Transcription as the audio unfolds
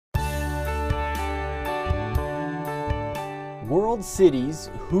WorldCity's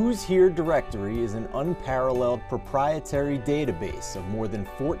Who's Here directory is an unparalleled proprietary database of more than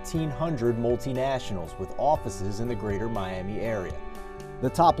 1,400 multinationals with offices in the greater Miami area. The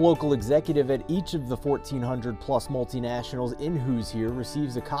top local executive at each of the 1,400 plus multinationals in Who's Here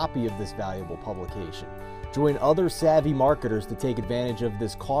receives a copy of this valuable publication. Join other savvy marketers to take advantage of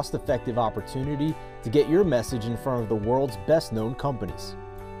this cost-effective opportunity to get your message in front of the world's best-known companies.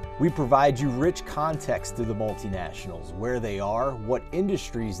 We provide you rich context to the multinationals, where they are, what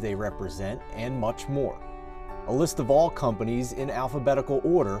industries they represent, and much more. A list of all companies in alphabetical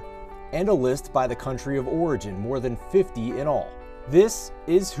order, and a list by the country of origin, more than 50 in all. This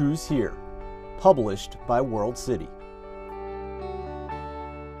is Who's Here, published by WorldCity.